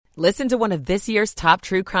Listen to one of this year's top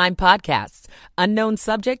true crime podcasts. Unknown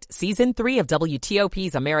Subject, Season 3 of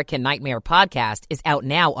WTOP's American Nightmare podcast is out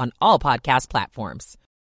now on all podcast platforms.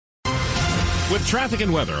 With traffic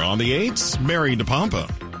and weather on the 8s, Mary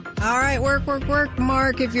DePompa. All right, work,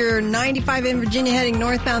 Mark. If you're 95 in Virginia heading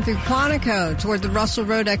northbound through Quantico toward the Russell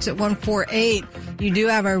Road exit 148, you do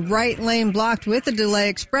have a right lane blocked with a delay.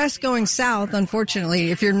 Express going south,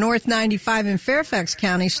 unfortunately. If you're north 95 in Fairfax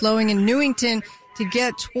County, slowing in Newington to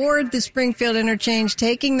get toward the Springfield interchange,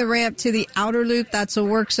 taking the ramp to the outer loop. That's a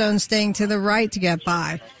work zone, staying to the right to get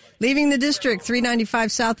by. Leaving the district,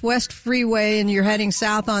 395 Southwest Freeway, and you're heading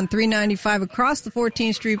south on 395 across the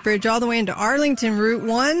 14th Street Bridge all the way into Arlington, Route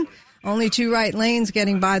 1. Only 2 right lanes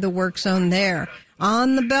getting by the work zone there.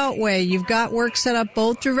 On the Beltway, you've got work set up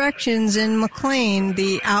both directions in McLean,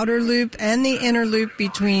 the outer loop and the inner loop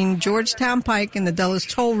between Georgetown Pike and the Dulles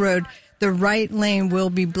Toll Road. The right lane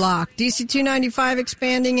will be blocked. DC 295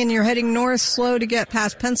 expanding, and you're heading north, slow to get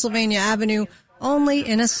past Pennsylvania Avenue, only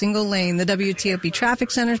in a single lane. The WTOP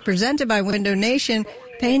Traffic Center is presented by Window Nation.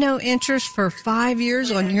 Pay no interest for 5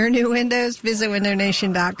 years on your new windows. Visit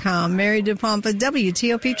windownation.com. Mary DePompa,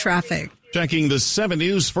 WTOP Traffic. Checking the 7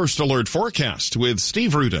 News First Alert forecast with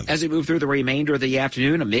Steve Rudin. As we move through the remainder of the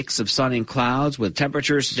afternoon, a mix of sun and clouds with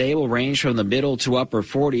temperatures today will range from the middle to upper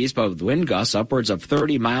 40s, but with wind gusts upwards of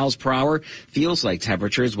 30 miles per hour. Feels like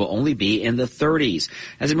temperatures will only be in the 30s.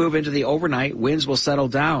 As we move into the overnight, winds will settle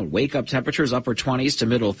down. Wake up temperatures upper 20s to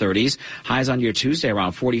middle 30s. Highs on your Tuesday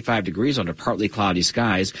around 45 degrees under partly cloudy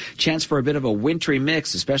skies. Chance for a bit of a wintry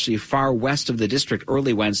mix, especially far west of the district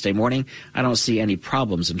early Wednesday morning. I don't see any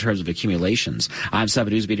problems in terms of accumulation. I'm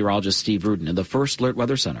 7 News meteorologist Steve Rudin in the First Alert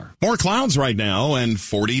Weather Center. More clouds right now and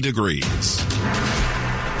 40 degrees.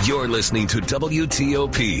 You're listening to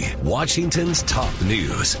WTOP, Washington's top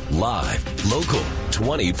news, live, local,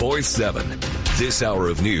 24/7. This hour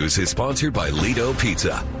of news is sponsored by Lido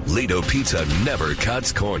Pizza. Lido Pizza never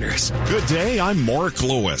cuts corners. Good day, I'm Mark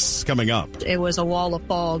Lewis. Coming up, it was a wall of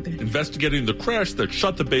fog. Investigating the crash that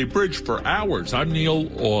shut the Bay Bridge for hours. I'm Neil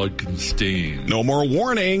Augenstein. No more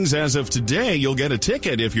warnings. As of today, you'll get a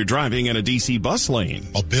ticket if you're driving in a D.C. bus lane.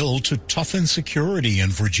 A bill to toughen security in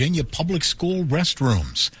Virginia public school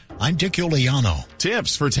restrooms. I'm Dick Iuliano.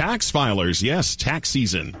 Tips for tax filers. Yes, tax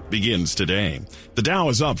season begins today. The Dow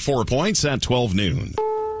is up 4 points at 12 noon.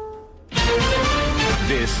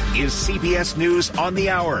 This is CBS News on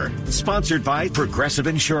the Hour, sponsored by Progressive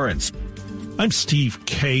Insurance. I'm Steve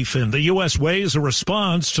Kathan. The U.S. weighs a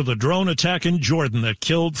response to the drone attack in Jordan that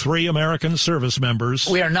killed 3 American service members.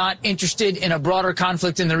 We are not interested in a broader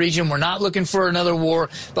conflict in the region. We're not looking for another war,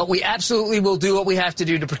 but we absolutely will do what we have to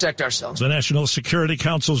do to protect ourselves. The National Security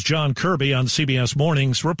Council's John Kirby on CBS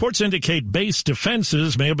Mornings. Reports indicate base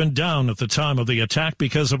defenses may have been down at the time of the attack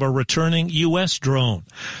because of a returning U.S. drone.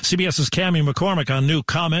 CBS's Cammie McCormick on new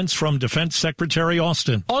comments from Defense Secretary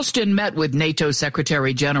Austin. Austin met with NATO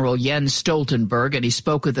Secretary General Jens Stoltenberg, and he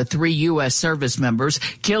spoke with the 3 U.S. service members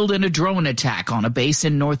killed in a drone attack on a base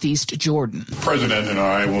in northeast Jordan. The President and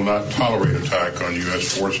I will not tolerate attack on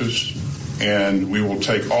U.S. forces, and we will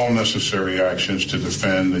take all necessary actions to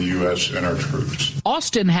defend the U.S. and our troops.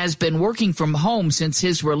 Austin has been working from home since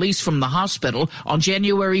his release from the hospital on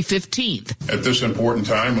January 15th. At this important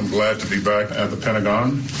time, I'm glad to be back at the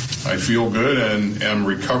Pentagon. I feel good and am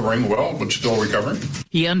recovering well, but still recovering.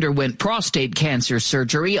 He underwent prostate cancer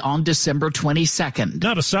surgery on December 22nd.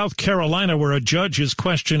 Now to South Carolina, where a judge is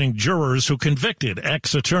questioning jurors who convicted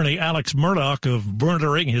ex-attorney Alex Murdaugh of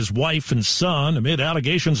murdering his wife and son amid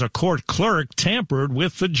allegations a court clerk tampered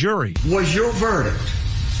with the jury. Was your verdict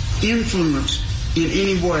influenced in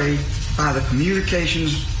any way by the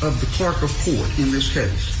communications of the clerk of court in this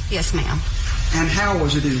case? Yes, ma'am. And how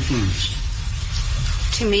was it influenced?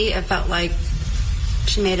 To me, it felt like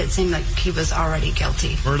she made it seem like he was already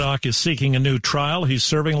guilty. Murdaugh is seeking a new trial. He's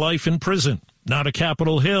serving life in prison. Now to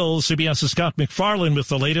Capitol Hill, CBS's Scott McFarland with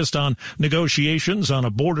the latest on negotiations on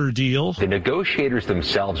a border deal. The negotiators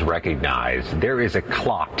themselves recognize there is a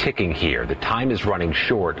clock ticking here. The time is running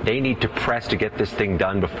short. They need to press to get this thing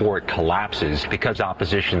done before it collapses because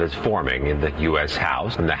opposition is forming in the U.S.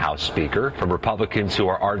 House, from the House Speaker, from Republicans who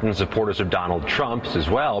are ardent supporters of Donald Trump's as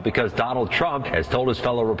well, because Donald Trump has told his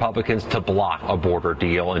fellow Republicans to block a border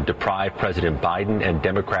deal and deprive President Biden and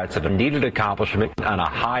Democrats of a needed accomplishment on a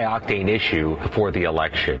high-octane issue do before the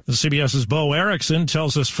election. CBS's Bo Erickson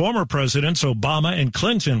tells us former presidents Obama and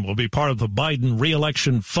Clinton will be part of the Biden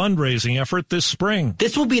re-election fundraising effort this spring.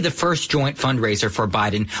 This will be the first joint fundraiser for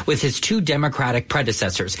Biden with his two Democratic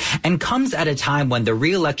predecessors and comes at a time when the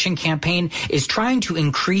re-election campaign is trying to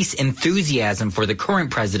increase enthusiasm for the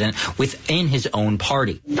current president within his own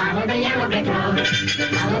party.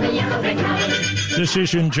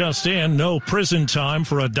 Decision just in, no prison time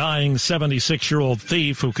for a dying 76-year-old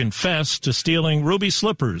thief who confessed to stealing ruby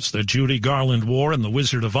slippers that Judy Garland wore in The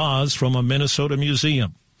Wizard of Oz from a Minnesota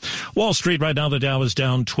museum. Wall Street right now, the Dow is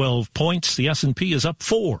down 12 points. The S&P is up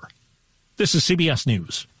 4. This is CBS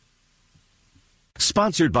News.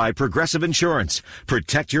 Sponsored by Progressive Insurance.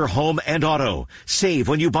 Protect your home and auto. Save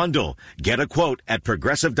when you bundle. Get a quote at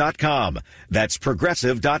Progressive.com. That's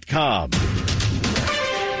Progressive.com.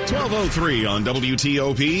 12:03 on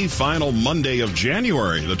WTOP, final Monday of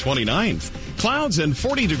January the 29th. Clouds and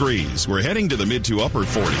 40 degrees. We're heading to the mid to upper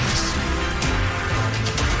 40s.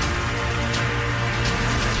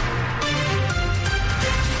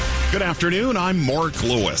 Good afternoon, I'm Mark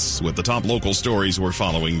Lewis with the top local stories we're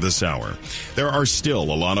following this hour. There are still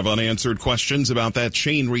a lot of unanswered questions about that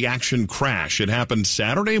chain reaction crash. It happened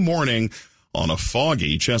Saturday morning on a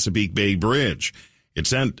foggy Chesapeake Bay Bridge. It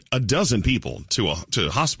sent a dozen people to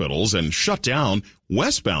hospitals and shut down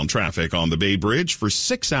westbound traffic on the Bay Bridge for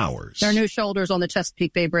 6 hours. There are new shoulders on the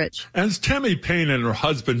Chesapeake Bay Bridge. As Tammy Payne and her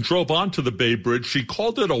husband drove onto the Bay Bridge, she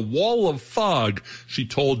called it a wall of fog. She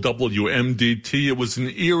told WMDT it was an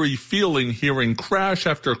eerie feeling hearing crash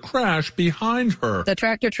after crash behind her. The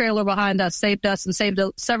tractor trailer behind us saved us and saved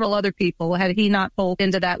several other people. Had he not pulled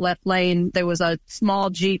into that left lane, there was a small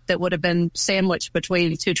Jeep that would have been sandwiched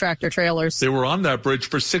between two tractor trailers. They were on that bridge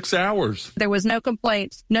for 6 hours. There was no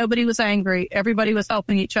complaints. Nobody was angry. Everybody was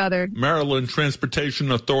helping each other. Maryland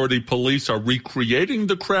Transportation Authority police are recreating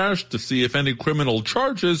the crash to see if any criminal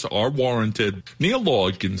charges are warranted. Neil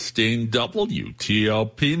Augenstein,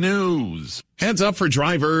 WTOP News. Heads up for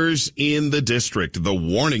drivers in the district. The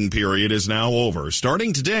warning period is now over.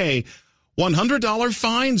 Starting today, $100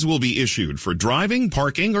 fines will be issued for driving,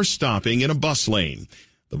 parking, or stopping in a bus lane.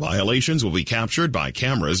 The violations will be captured by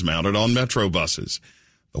cameras mounted on Metro buses.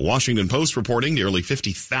 The Washington Post reporting nearly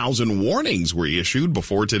 50,000 warnings were issued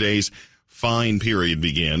before today's fine period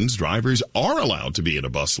begins. Drivers are allowed to be in a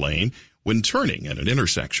bus lane when turning at an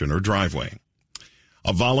intersection or driveway.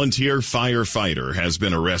 A volunteer firefighter has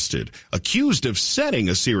been arrested, accused of setting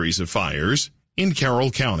a series of fires in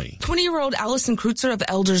Carroll County. 20-year-old Allison Kreutzer of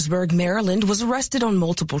Eldersburg, Maryland, was arrested on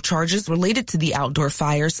multiple charges related to the outdoor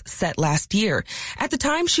fires set last year. At the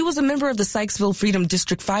time, she was a member of the Sykesville Freedom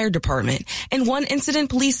District Fire Department. In one incident,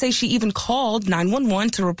 police say she even called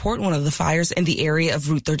 911 to report one of the fires in the area of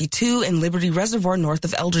Route 32 and Liberty Reservoir north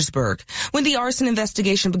of Eldersburg. When the arson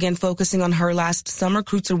investigation began focusing on her last summer,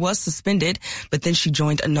 Kreutzer was suspended, but then she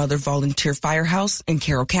joined another volunteer firehouse in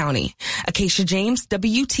Carroll County. Acacia James,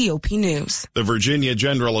 WTOP News. The Virginia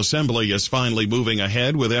General Assembly is finally moving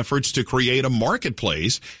ahead with efforts to create a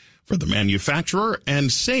marketplace for the manufacture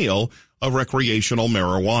and sale of recreational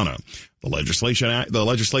marijuana. The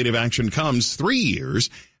legislative action comes 3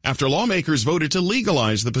 years after lawmakers voted to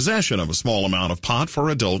legalize the possession of a small amount of pot for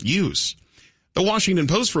adult use. The Washington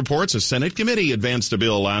Post reports a Senate committee advanced a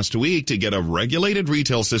bill last week to get a regulated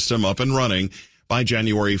retail system up and running by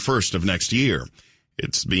January 1st of next year.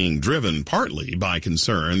 It's being driven partly by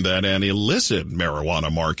concern that an illicit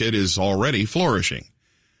marijuana market is already flourishing.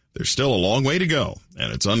 There's still a long way to go,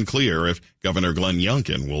 and it's unclear if Governor Glenn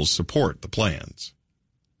Youngkin will support the plans.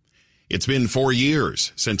 It's been 4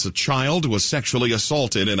 years since a child was sexually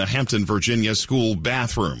assaulted in a Hampton, Virginia school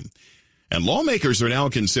bathroom. And lawmakers are now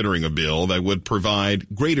considering a bill that would provide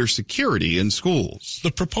greater security in schools. The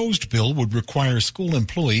proposed bill would require school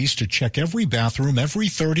employees to check every bathroom every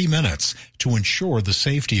 30 minutes to ensure the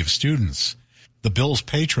safety of students. The bill's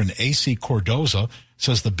patron, A.C. Cordoza,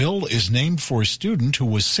 says the bill is named for a student who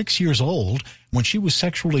was 6 years old when she was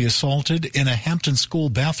sexually assaulted in a Hampton school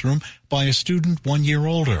bathroom by a student 1 year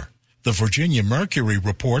older. The Virginia Mercury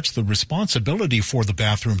reports the responsibility for the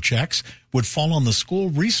bathroom checks would fall on the school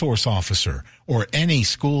resource officer or any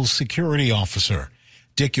school security officer.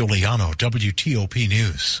 Dick Iuliano, WTOP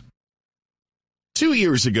News. 2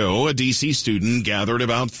 years ago, a D.C. student gathered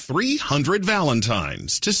about 300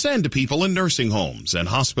 Valentines to send to people in nursing homes and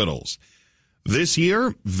hospitals. This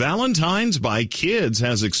year, Valentines by kids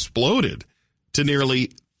has exploded to nearly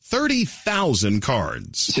 30,000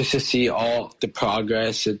 cards. Just to see all the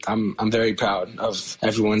progress, I'm very proud of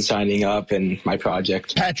everyone signing up and my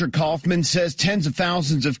project. Patrick Kaufman says tens of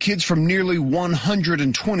thousands of kids from nearly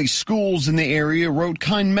 120 schools in the area wrote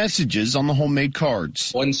kind messages on the homemade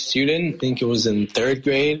cards. One student, I think it was in third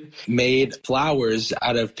grade, made flowers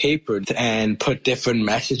out of paper and put different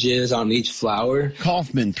messages on each flower.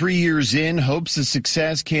 Kaufman, 3 years in, hopes the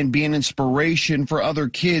success can be an inspiration for other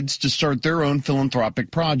kids to start their own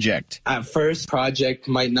philanthropic project. At first, project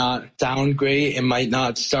might not sound great. It might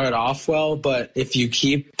not start off well, but if you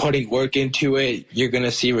keep putting work into it, you're going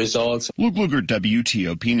to see results. Luke Luger,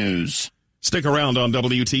 WTOP News. Stick around on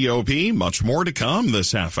WTOP. Much more to come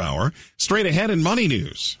this half hour. Straight ahead in Money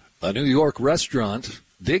News. A New York restaurant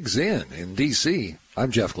digs in D.C. I'm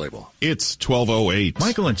Jeff Clable. It's 12:08.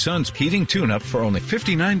 Michael & Son's heating tune-up for only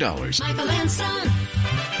 $59. Michael & Son.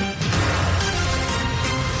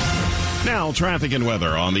 Now, traffic and weather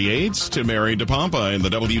on the 8s to Mary DePompa in the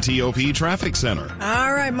WTOP Traffic Center.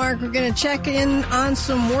 All right, Mark, we're going to check in on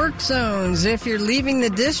some work zones. If you're leaving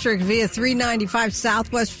the district via 395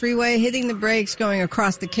 Southwest Freeway, hitting the brakes going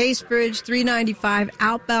across the Case Bridge, 395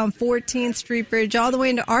 outbound 14th Street Bridge, all the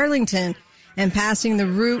way into Arlington, and passing the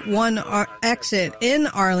Route 1 exit in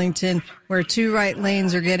Arlington, where 2 right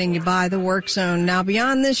lanes are getting you by the work zone. Now,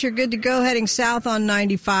 beyond this, you're good to go heading south on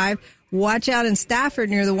 95. Watch out in Stafford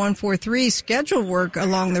near the 143. Scheduled work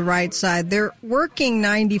along the right side. They're working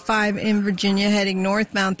 95 in Virginia, heading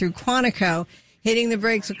northbound through Quantico, hitting the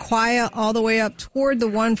brakes of Aquia all the way up toward the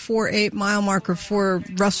 148 mile marker for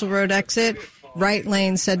Russell Road exit. Right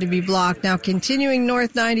lane said to be blocked. Now continuing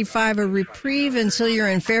north 95, a reprieve until you're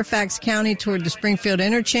in Fairfax County toward the Springfield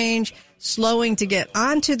interchange. Slowing to get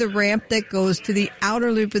onto the ramp that goes to the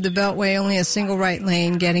outer loop of the Beltway. Only a single right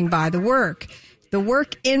lane getting by the work. The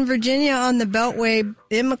work in Virginia on the Beltway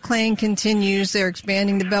in McLean continues. They're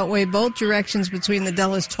expanding the Beltway both directions between the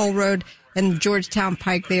Dulles Toll Road and the Georgetown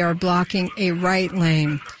Pike. They are blocking a right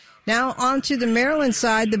lane. Now onto the Maryland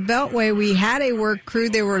side, the Beltway. We had a work crew.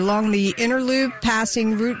 They were along the inner loop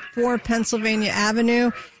passing Route 4 Pennsylvania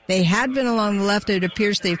Avenue. They had been along the left. It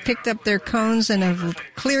appears they've picked up their cones and have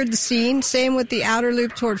cleared the scene. Same with the outer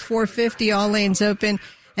loop toward 450, all lanes open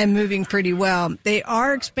and moving pretty well. They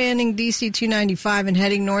are expanding DC 295 and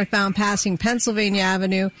heading northbound passing Pennsylvania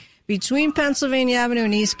Avenue. Between Pennsylvania Avenue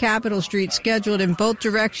and East Capitol Street, scheduled in both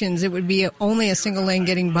directions, it would be only a single lane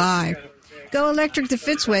getting by. Go electric the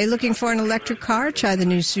Fitzway. Looking for an electric car? Try the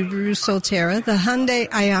new Subaru Solterra, the Hyundai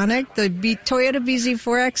Ioniq, the Toyota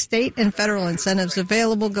BZ4X. State and federal incentives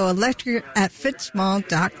available. Go electric at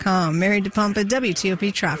fitzmall.com. Mary DePompa,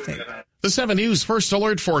 WTOP Traffic. The 7 News First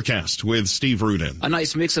Alert Forecast with Steve Rudin. A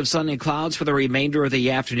nice mix of sun and clouds for the remainder of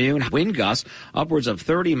the afternoon. Wind gusts upwards of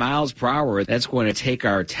 30 miles per hour. That's going to take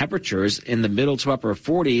our temperatures in the middle to upper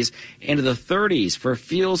 40s into the 30s for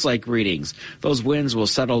feels-like readings. Those winds will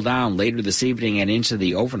settle down later this evening and into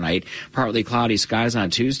the overnight. Partly cloudy skies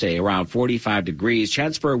on Tuesday, around 45 degrees.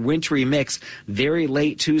 Chance for a wintry mix very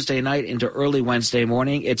late Tuesday night into early Wednesday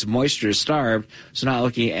morning. It's moisture-starved, so not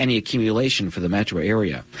looking at any accumulation for the metro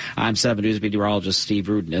area. I'm 7 News meteorologist Steve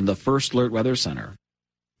Rudin in the First Alert Weather Center.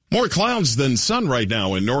 More clouds than sun right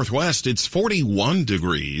now in Northwest. It's 41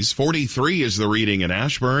 degrees. 43 is the reading in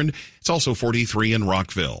Ashburn. It's also 43 in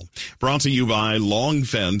Rockville. Brought to you by Long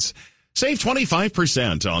Fence. Save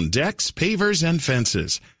 25% on decks, pavers, and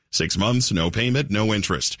fences. 6 months, no payment, no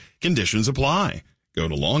interest. Conditions apply. Go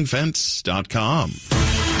to longfence.com.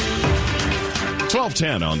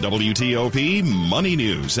 12:10 on WTOP Money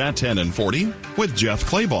News at 10:40 with Jeff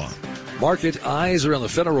Clabaugh. Market eyes are on the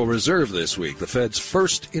Federal Reserve this week. The Fed's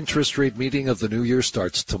first interest rate meeting of the new year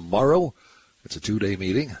starts tomorrow. It's a 2-day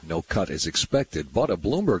meeting. No cut is expected. But a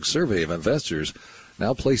Bloomberg survey of investors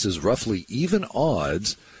now places roughly even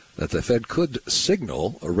odds that the Fed could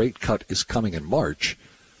signal a rate cut is coming in March.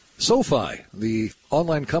 SoFi, the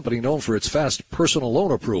online company known for its fast personal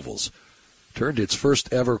loan approvals, turned its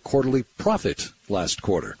first ever quarterly profit last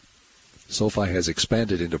quarter. SoFi has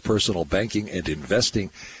expanded into personal banking and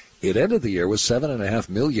investing. It ended the year with 7.5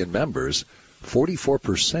 million members,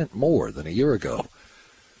 44% more than a year ago.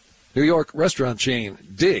 New York restaurant chain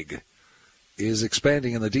Dig is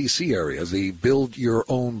expanding in the D.C. area. The Build Your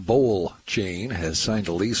Own Bowl chain has signed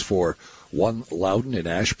a lease for One Loudoun in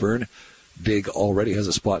Ashburn. Dig already has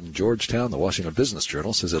a spot in Georgetown. The Washington Business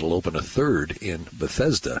Journal says it'll open a third in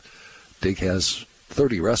Bethesda. Dig has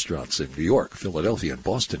 30 restaurants in New York, Philadelphia, and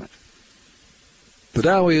Boston. The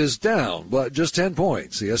Dow is down, but just 10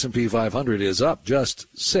 points. The S&P 500 is up just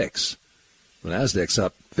 6. The Nasdaq's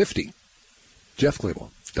up 50. Jeff Clable.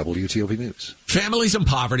 WTOP News. Families in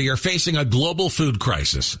poverty are facing a global food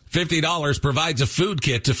crisis. $50 provides a food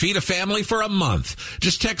kit to feed a family for a month.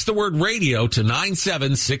 Just text the word radio to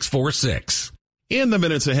 97646. In the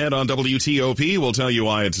minutes ahead on WTOP, we'll tell you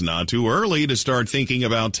why it's not too early to start thinking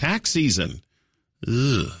about tax season.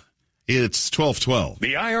 Ugh. It's 12:12.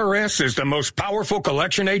 The IRS is the most powerful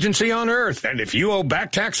collection agency on earth, and if you owe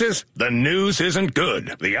back taxes, the news isn't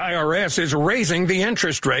good. The IRS is raising the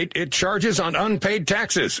interest rate it charges on unpaid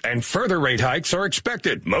taxes, and further rate hikes are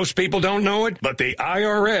expected. Most people don't know it, but the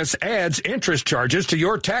IRS adds interest charges to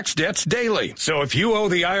your tax debts daily. So if you owe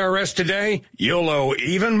the IRS today, you'll owe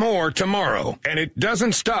even more tomorrow. And it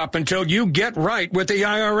doesn't stop until you get right with the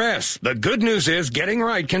IRS. The good news is getting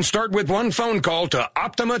right can start with one phone call to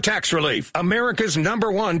Optima Tax Relief, America's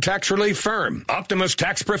 #1 tax relief firm. Optima's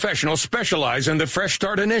tax professionals specialize in the Fresh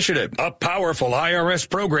Start Initiative, a powerful IRS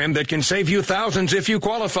program that can save you thousands if you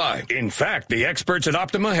qualify. In fact, the experts at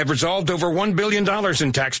Optima have resolved over $1 billion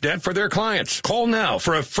in tax debt for their clients. Call now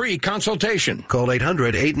for a free consultation. Call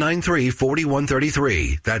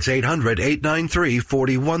 800-893-4133. That's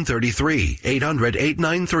 800-893-4133.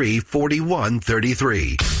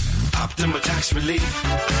 800-893-4133. Optima Tax Relief.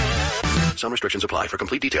 Some restrictions apply. For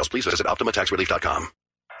complete details, please visit OptimaTaxRelief.com.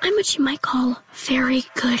 I'm what you might call very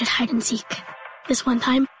good at hide and seek. This one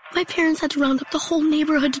time, my parents had to round up the whole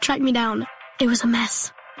neighborhood to track me down. It was a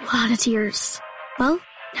mess. A lot of tears. Well,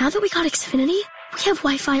 now that we got Xfinity, we have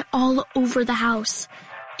Wi-Fi all over the house,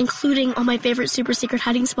 including all my favorite super secret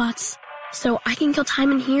hiding spots. So I can kill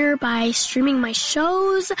time in here by streaming my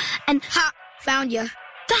shows and... Ha! Found you.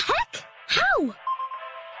 The heck? How?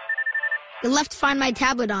 You left Find My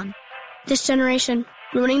tablet on. This generation,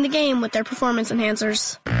 ruining the game with their performance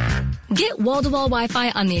enhancers. Get wall-to-wall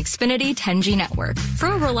Wi-Fi on the Xfinity 10G network for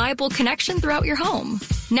a reliable connection throughout your home.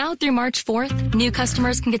 Now through March 4th, new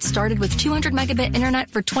customers can get started with 200 megabit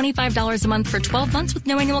internet for $25 a month for 12 months with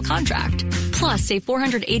no annual contract. Plus, save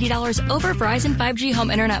 $480 over Verizon 5G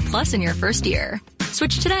Home Internet Plus in your first year.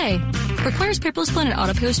 Switch today. Requires paperless plan and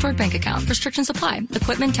auto-pay stored bank account. Restrictions apply.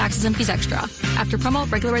 Equipment, taxes, and fees extra. After promo,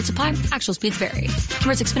 regular rate supply. Actual speeds vary.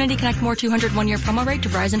 Converts Xfinity Connect More 200 1-year promo rate to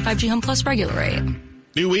Verizon 5G Home Plus regular rate.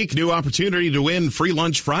 New week, new opportunity to win Free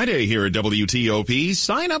Lunch Friday here at WTOP.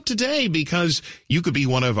 Sign up today because you could be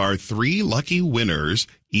one of our 3 lucky winners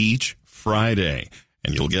each Friday.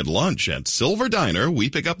 And you'll get lunch at Silver Diner. We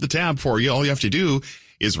pick up the tab for you. All you have to do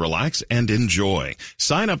is relax and enjoy.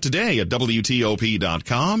 Sign up today at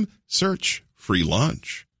WTOP.com. Search Free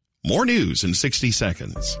Lunch. More news in 60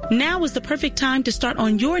 seconds. Now is the perfect time to start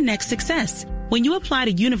on your next success. When you apply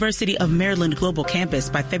to University of Maryland Global Campus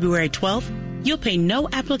by February 12th, you'll pay no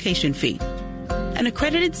application fee. An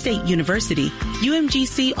accredited state university,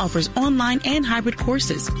 UMGC offers online and hybrid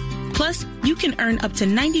courses. Plus, you can earn up to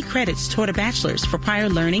 90 credits toward a bachelor's for prior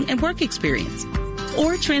learning and work experience,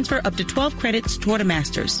 or transfer up to 12 credits toward a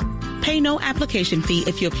master's. Pay no application fee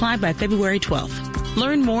if you apply by February 12th.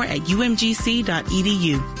 Learn more at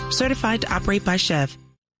umgc.edu. Certified to operate by Chev.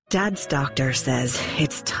 Dad's doctor says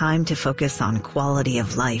it's time to focus on quality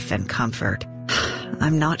of life and comfort.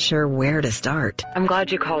 I'm not sure where to start. I'm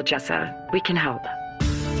glad you called, Jessa. We can help.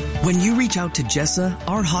 When you reach out to Jessa,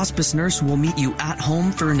 our hospice nurse will meet you at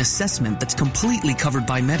home for an assessment that's completely covered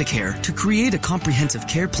by Medicare to create a comprehensive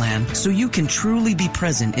care plan so you can truly be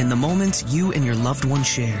present in the moments you and your loved ones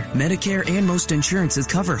share. Medicare and most insurances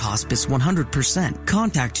cover hospice 100%.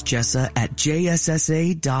 Contact Jessa at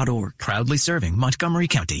jssa.org. Proudly serving Montgomery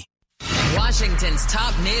County. Washington's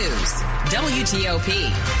top news,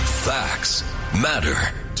 WTOP. Facts matter.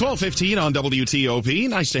 12:15 on WTOP.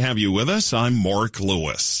 Nice to have you with us. I'm Mark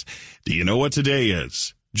Lewis. Do you know what today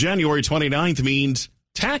is? January 29th means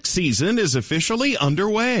tax season is officially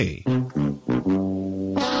underway.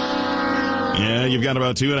 Yeah, you've got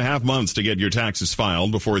about 2.5 months to get your taxes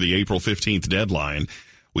filed before the April 15th deadline.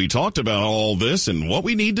 We talked about all this and what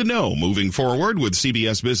we need to know moving forward with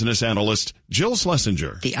CBS business analyst Jill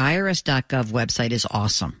Schlesinger. The IRS.gov website is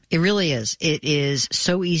awesome. It really is. It is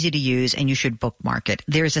so easy to use, and you should bookmark it.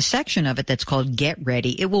 There's a section of it that's called Get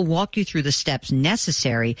Ready. It will walk you through the steps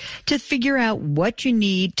necessary to figure out what you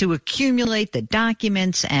need to accumulate the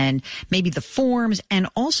documents and maybe the forms, and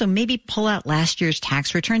also maybe pull out last year's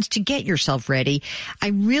tax returns to get yourself ready. I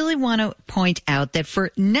really want to point out that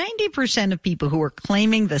for 90% of people who are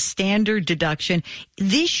claiming the standard deduction,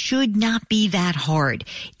 this should not be that hard.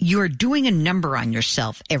 You're doing a number on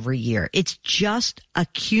yourself every year. It's just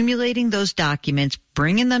accumulating those documents,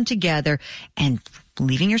 bringing them together, and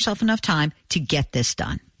leaving yourself enough time to get this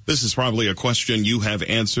done. This is probably a question you have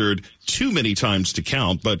answered too many times to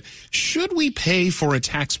count, but should we pay for a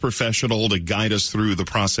tax professional to guide us through the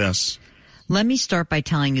process? Let me start by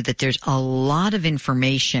telling you that there's a lot of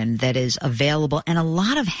information that is available and a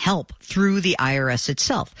lot of help through the IRS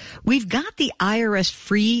itself. We've got the IRS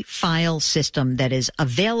free file system that is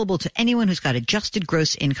available to anyone who's got adjusted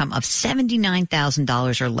gross income of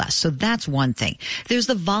 $79,000 or less. So that's one thing. There's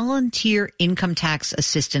the volunteer income tax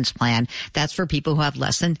assistance plan. That's for people who have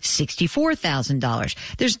less than $64,000.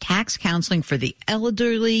 There's tax counseling for the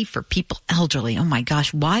elderly, for people elderly. Oh my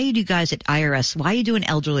gosh. Why do you guys at IRS, why are you doing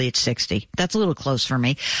elderly at 60? That's a little close for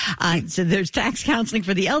me. So there's tax counseling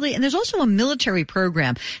for the elderly, and there's also a military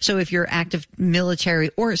program. So if you're active military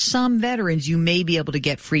or some veterans, you may be able to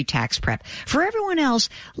get free tax prep. For everyone else,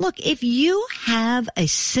 look, if you have a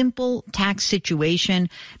simple tax situation,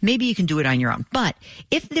 maybe you can do it on your own. But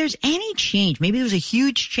if there's any change, maybe there was a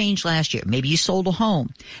huge change last year. Maybe you sold a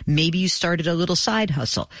home. Maybe you started a little side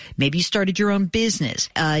hustle. Maybe you started your own business.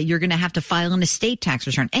 You're going to have to file an estate tax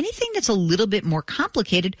return. Anything that's a little bit more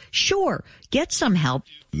complicated, sure, get some help.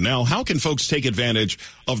 Now, how can folks take advantage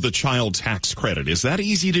of the child tax credit? Is that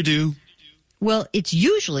easy to do? Well, it's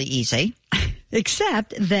usually easy,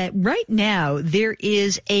 except that right now there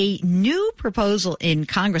is a new proposal in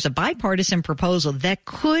Congress, a bipartisan proposal that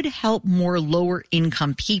could help more lower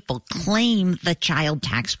income people claim the child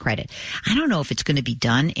tax credit. I don't know if it's going to be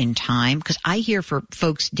done in time, because I hear for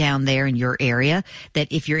folks down there in your area that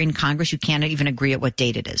if you're in Congress, you can't even agree at what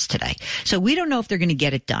date it is today. So we don't know if they're going to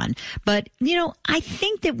get it done. But, you know, I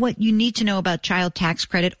think that what you need to know about child tax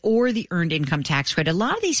credit or the earned income tax credit, a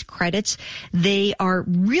lot of these credits, they are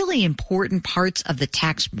really important parts of the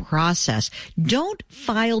tax process. Don't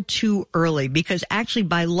file too early, because actually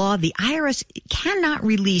by law, the IRS cannot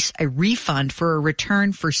release a refund for a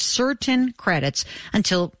return for certain credits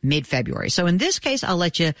until mid-February. So in this case, I'll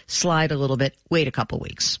let you slide a little bit. Wait a couple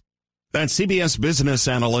weeks. That's CBS business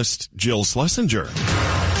analyst Jill Schlesinger.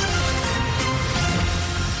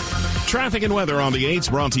 Traffic and weather on the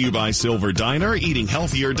 8s brought to you by Silver Diner. Eating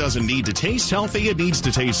healthier doesn't need to taste healthy, it needs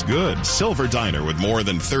to taste good. Silver Diner, with more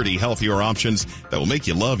than 30 healthier options that will make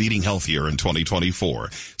you love eating healthier in 2024.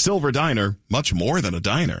 Silver Diner, much more than a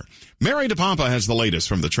diner. Mary DePompa has the latest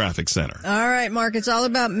from the traffic center. All right, Mark, it's all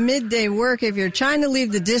about midday work. If you're trying to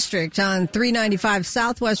leave the district on 395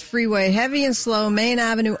 Southwest Freeway, heavy and slow, Main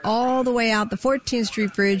Avenue all the way out the 14th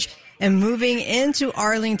Street Bridge, and moving into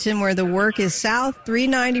Arlington, where the work is south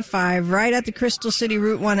 395, right at the Crystal City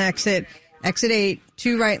Route 1 exit. Exit 8,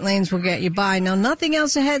 2 right lanes will get you by. Now, nothing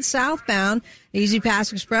else ahead southbound. Easy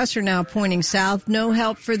Pass Express are now pointing south. No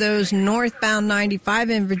help for those northbound 95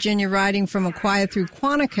 in Virginia riding from Aquia through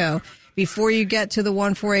Quantico. Before you get to the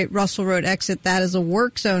 148 Russell Road exit, that is a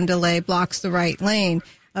work zone delay, blocks the right lane.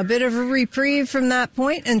 A bit of a reprieve from that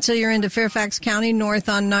point until you're into Fairfax County north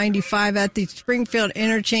on 95 at the Springfield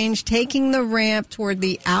interchange, taking the ramp toward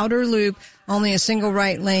the outer loop, only a single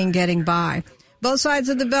right lane getting by. Both sides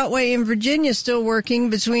of the Beltway in Virginia still working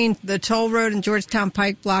between the Toll Road and Georgetown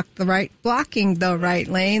Pike blocking the right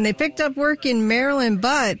lane. They picked up work in Maryland,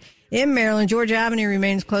 but in Maryland, Georgia Avenue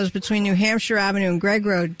remains closed between New Hampshire Avenue and Gregg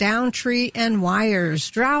Road, Downtree and Wires.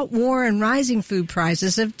 Drought, war, and rising food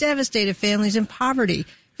prices have devastated families in poverty.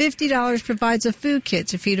 $50 provides a food kit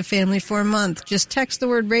to feed a family for a month. Just text the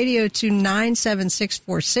word radio to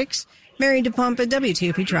 97646. Mary DePompa,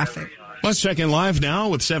 WTOP Traffic. Let's check in live now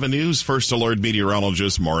with 7 News First Alert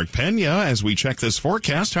meteorologist Mark Pena as we check this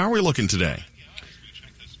forecast. How are we looking today?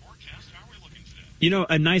 You know,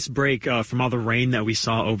 a nice break from all the rain that we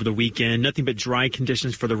saw over the weekend. Nothing but dry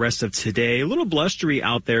conditions for the rest of today. A little blustery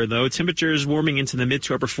out there, though. Temperatures warming into the mid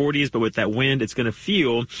to upper 40s, but with that wind, it's going to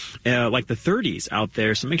feel like the 30s out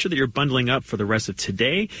there. So make sure that you're bundling up for the rest of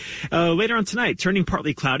today. Later on tonight, turning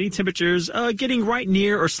partly cloudy. Temperatures getting right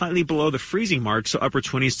near or slightly below the freezing mark, so upper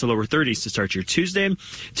 20s to lower 30s to start your Tuesday.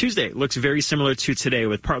 Tuesday looks very similar to today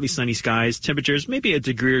with partly sunny skies. Temperatures maybe a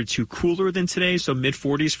degree or two cooler than today, so mid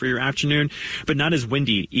 40s for your afternoon, but not as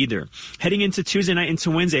windy either. Heading into Tuesday night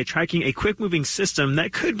into Wednesday, tracking a quick moving system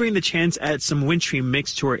that could bring the chance at some wintry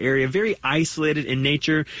mix to our area. Very isolated in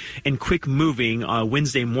nature and quick moving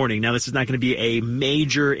Wednesday morning. Now, this is not going to be a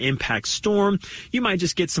major impact storm. You might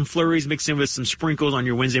just get some flurries mixed in with some sprinkles on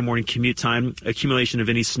your Wednesday morning commute time. Accumulation of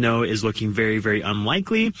any snow is looking very, very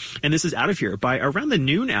unlikely. And this is out of here by around the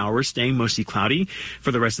noon hour, staying mostly cloudy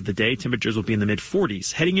for the rest of the day. Temperatures will be in the mid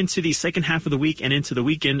 40s. Heading into the second half of the week and into the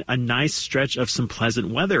weekend, a nice stretch of some pleasant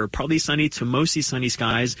weather, partly sunny to mostly sunny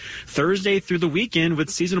skies Thursday through the weekend with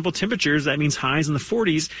seasonable temperatures. That means highs in the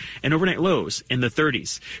 40s and overnight lows in the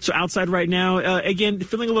 30s. So outside right now, again,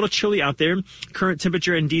 feeling a little chilly out there. Current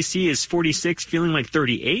temperature in D.C. is 46, feeling like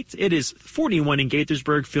 38. It is 41 in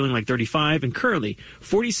Gaithersburg, feeling like 35, and currently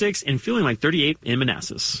 46 and feeling like 38 in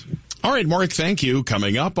Manassas. All right, Mark, thank you.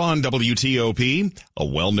 Coming up on WTOP, a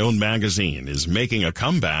well-known magazine is making a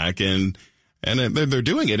comeback, and they're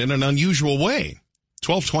doing it in an unusual way.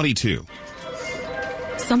 1222.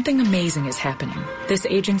 Something amazing is happening. This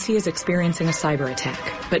agency is experiencing a cyber attack,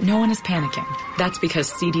 but no one is panicking. That's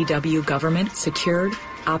because CDW Government secured,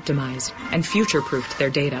 optimized, and future-proofed their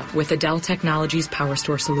data with the Dell Technologies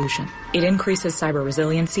PowerStore solution. It increases cyber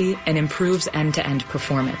resiliency and improves end-to-end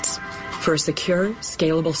performance. For a secure,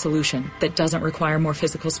 scalable solution that doesn't require more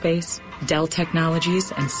physical space, Dell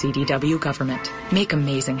Technologies and CDW Government make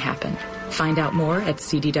amazing happen. Find out more at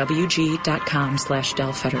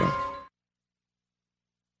cdwg.com/Dell Federal.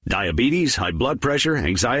 Diabetes, high blood pressure,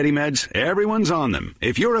 anxiety meds, everyone's on them.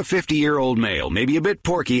 If you're a 50-year-old male, maybe a bit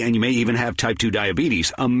porky, and you may even have type 2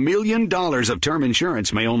 diabetes, $1 million of term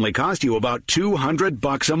insurance may only cost you about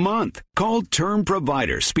 $200 a month. Call Term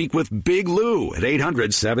Provider. Speak with Big Lou at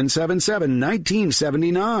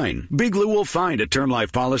 800-777-1979. Big Lou will find a term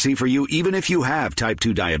life policy for you even if you have type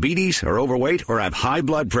 2 diabetes, are overweight, or have high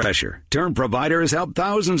blood pressure. Term Provider has helped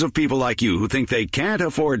thousands of people like you who think they can't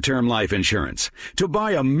afford term life insurance. To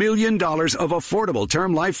buy $1 million of affordable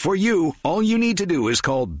term life for you, all you need to do is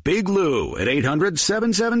call Big Lou at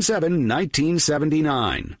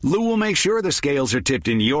 800-777-1979. Lou will make sure the scales are tipped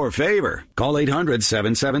in your favor. Call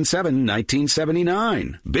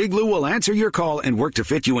 800-777-1979. Big Lou will answer your call and work to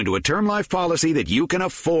fit you into a term life policy that you can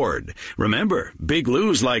afford. Remember, Big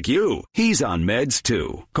Lou's like you. He's on meds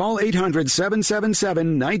too. Call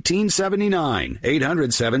 800-777-1979.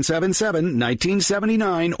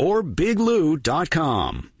 800-777-1979 or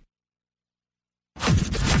biglou.com.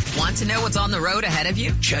 Want to know what's on the road ahead of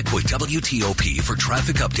you? Check with WTOP for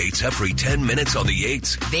traffic updates every 10 minutes on the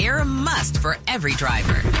 8s. They're a must for every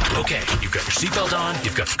driver. Okay, you've got your seatbelt on,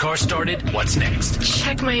 you've got your car started. What's next?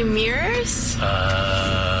 Check my mirrors.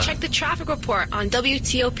 Check the traffic report on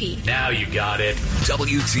WTOP. Now you got it.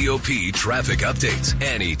 WTOP traffic updates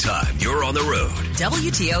anytime you're on the road.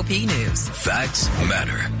 WTOP News. Facts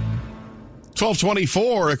matter.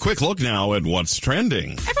 1224, a quick look now at what's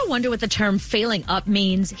trending. Ever wonder what the term failing up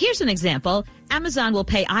means? Here's an example. Amazon will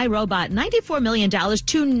pay iRobot $94 million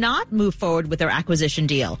to not move forward with their acquisition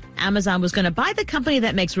deal. Amazon was going to buy the company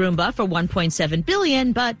that makes Roomba for $1.7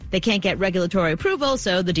 billion, but they can't get regulatory approval,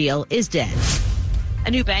 so the deal is dead.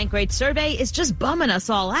 A new Bankrate survey is just bumming us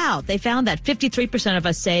all out. They found that 53% of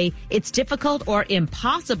us say it's difficult or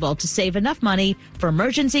impossible to save enough money for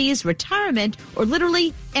emergencies, retirement, or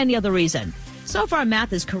literally any other reason. So far,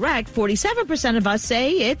 math is correct. 47% of us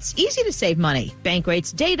say it's easy to save money.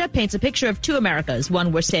 Bankrate's data paints a picture of two Americas,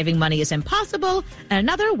 one where saving money is impossible, and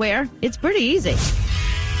another where it's pretty easy.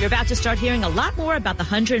 You're about to start hearing a lot more about the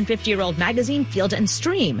 150-year-old magazine Field and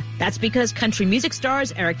Stream. That's because country music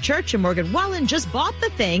stars Eric Church and Morgan Wallen just bought the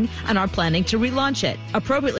thing and are planning to relaunch it. Appropriately